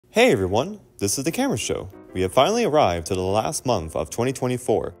Hey everyone, this is the Camera Show. We have finally arrived to the last month of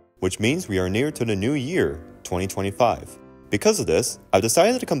 2024, which means we are near to the new year, 2025. Because of this, I've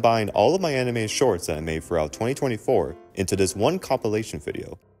decided to combine all of my animated shorts that I made throughout 2024 into this one compilation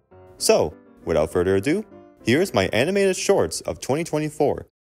video. So, without further ado, here's my animated shorts of 2024.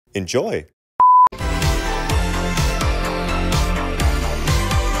 Enjoy!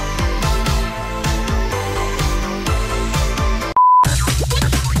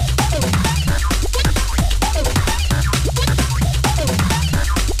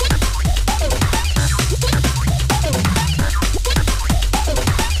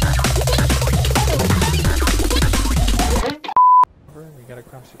 We gotta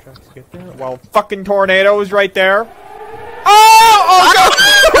cross the tracks to get there. Well, fucking tornadoes right there. Oh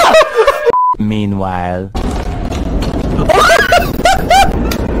God! Meanwhile.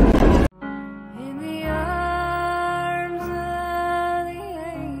 In the arms of the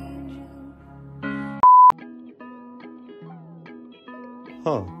angel.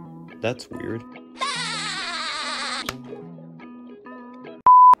 Huh, that's weird.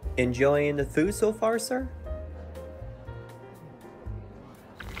 Enjoying the food so far, sir?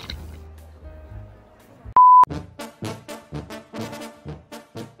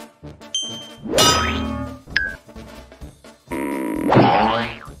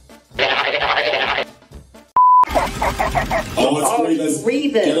 Oh, it's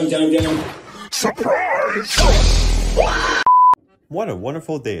Revis. Get him. Surprise! What a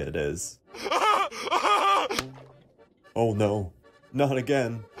wonderful day it is. Oh no, not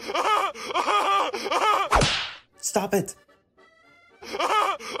again. Stop it!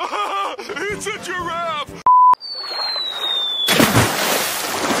 It's a giraffe!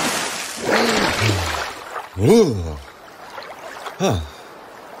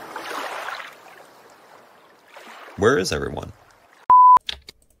 Where is everyone?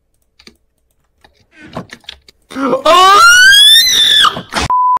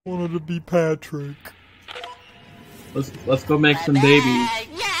 Wanted to be Patrick. Let's go make some babies.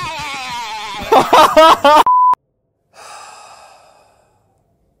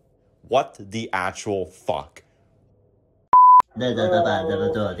 What the actual fuck?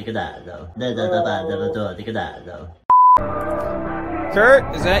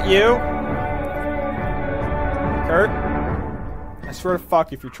 Kurt, is that you? Kurt? I swear to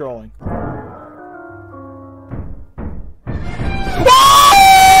fuck if you're trolling.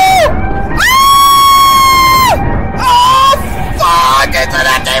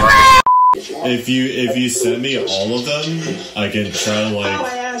 If you send me all of them, I can try to like.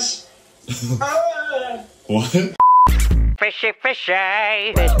 What? Fishy,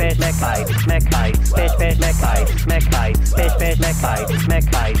 fishy. Fish, fish, neck bite, neck bite. Fish, fish, neck bite, neck bite. Fish, fish, neck bite,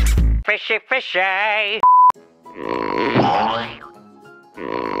 neck bite. Fishy, fishy.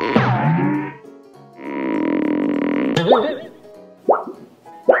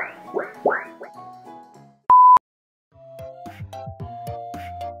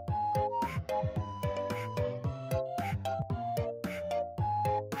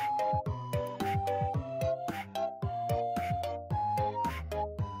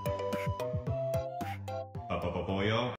 Pollo.